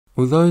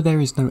Although there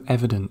is no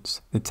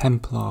evidence the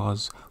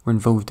Templars were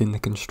involved in the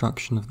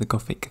construction of the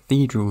Gothic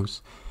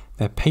cathedrals,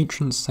 their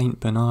patron Saint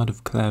Bernard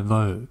of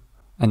Clairvaux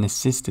and the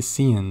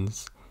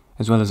Cistercians,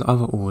 as well as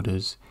other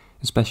orders,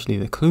 especially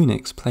the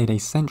Clunics, played a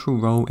central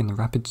role in the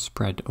rapid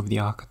spread of the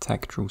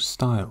architectural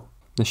style.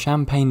 The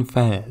Champagne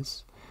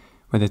fairs,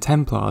 where the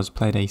Templars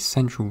played a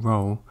central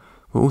role,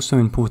 were also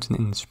important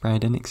in the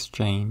spread and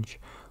exchange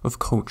of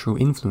cultural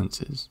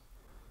influences.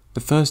 The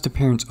first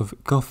appearance of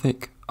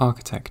Gothic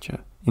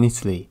architecture in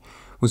Italy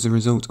was the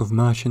result of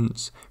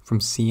merchants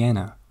from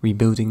Siena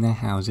rebuilding their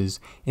houses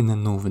in the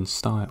northern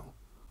style.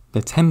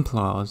 The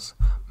Templars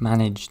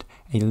managed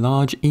a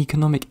large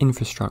economic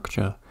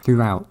infrastructure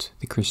throughout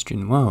the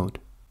Christian world,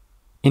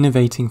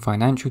 innovating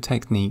financial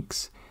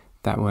techniques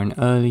that were an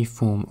early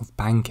form of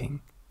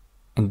banking,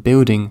 and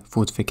building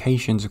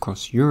fortifications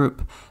across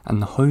Europe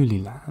and the Holy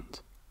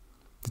Land.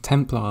 The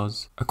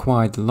Templars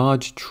acquired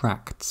large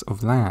tracts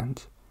of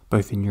land,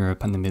 both in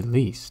Europe and the Middle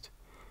East.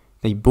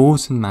 They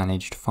bought and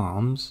managed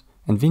farms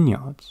and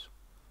vineyards.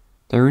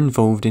 They were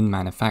involved in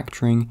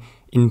manufacturing,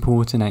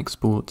 import and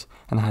export,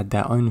 and had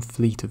their own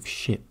fleet of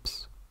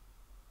ships.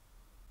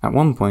 At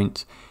one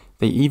point,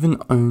 they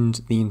even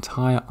owned the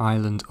entire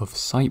island of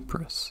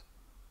Cyprus.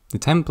 The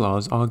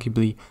Templars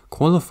arguably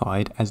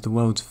qualified as the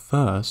world's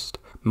first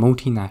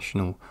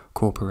multinational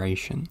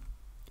corporation.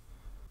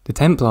 The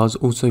Templars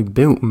also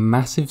built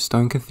massive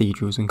stone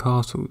cathedrals and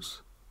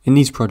castles. In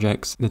these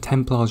projects, the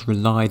Templars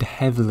relied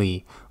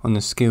heavily on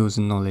the skills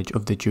and knowledge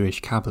of the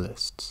Jewish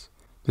Kabbalists.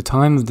 The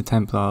time of the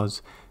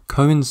Templars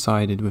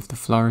coincided with the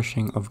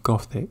flourishing of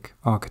Gothic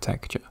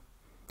architecture,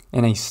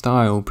 in a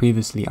style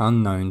previously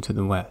unknown to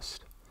the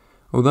West.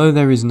 Although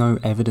there is no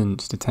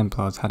evidence the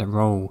Templars had a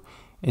role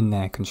in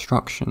their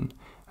construction,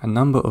 a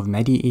number of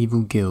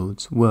medieval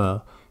guilds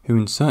were, who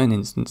in certain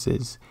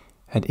instances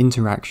had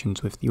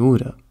interactions with the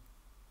order.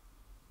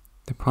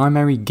 The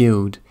primary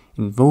guild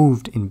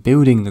involved in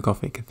building the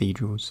Gothic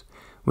cathedrals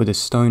were the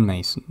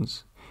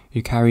stonemasons,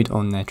 who carried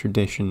on their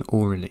tradition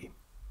orally.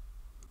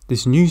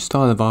 This new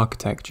style of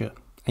architecture,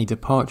 a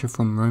departure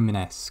from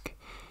Romanesque,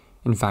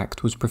 in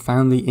fact was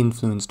profoundly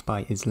influenced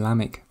by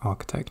Islamic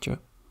architecture,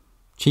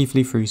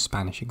 chiefly through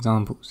Spanish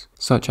examples,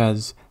 such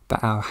as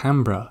the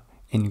Alhambra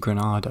in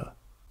Granada.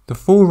 The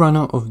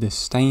forerunner of the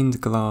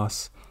stained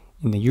glass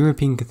in the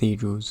European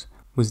cathedrals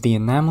was the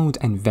enamelled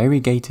and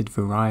variegated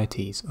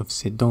varieties of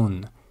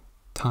Sidon,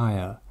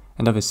 Tyre,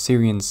 and other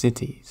Syrian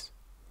cities,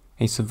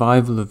 a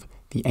survival of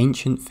the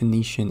ancient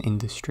Phoenician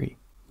industry.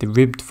 The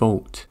ribbed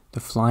vault, the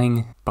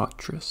flying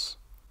buttress,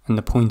 and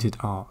the pointed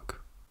arch,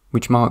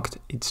 which marked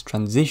its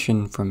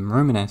transition from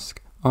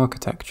Romanesque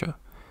architecture,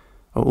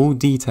 are all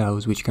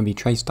details which can be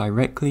traced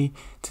directly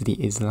to the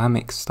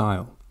Islamic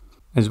style.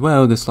 As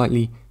well, the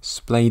slightly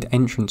splayed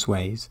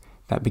entranceways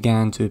that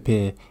began to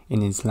appear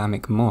in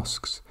Islamic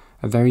mosques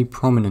are very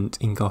prominent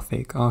in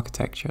Gothic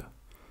architecture.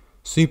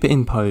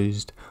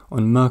 Superimposed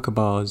on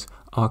Merkabah's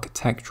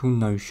architectural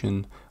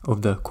notion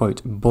of the,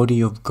 quote,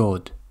 body of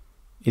God,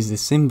 is the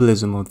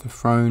symbolism of the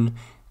throne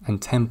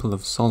and temple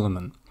of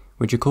Solomon,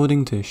 which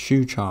according to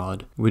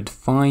Schuchard would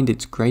find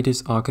its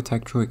greatest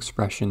architectural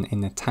expression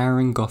in the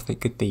towering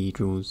Gothic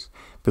cathedrals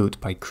built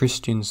by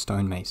Christian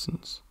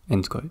stonemasons,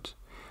 end quote,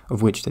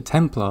 of which the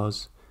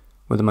Templars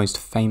were the most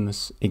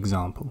famous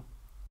example.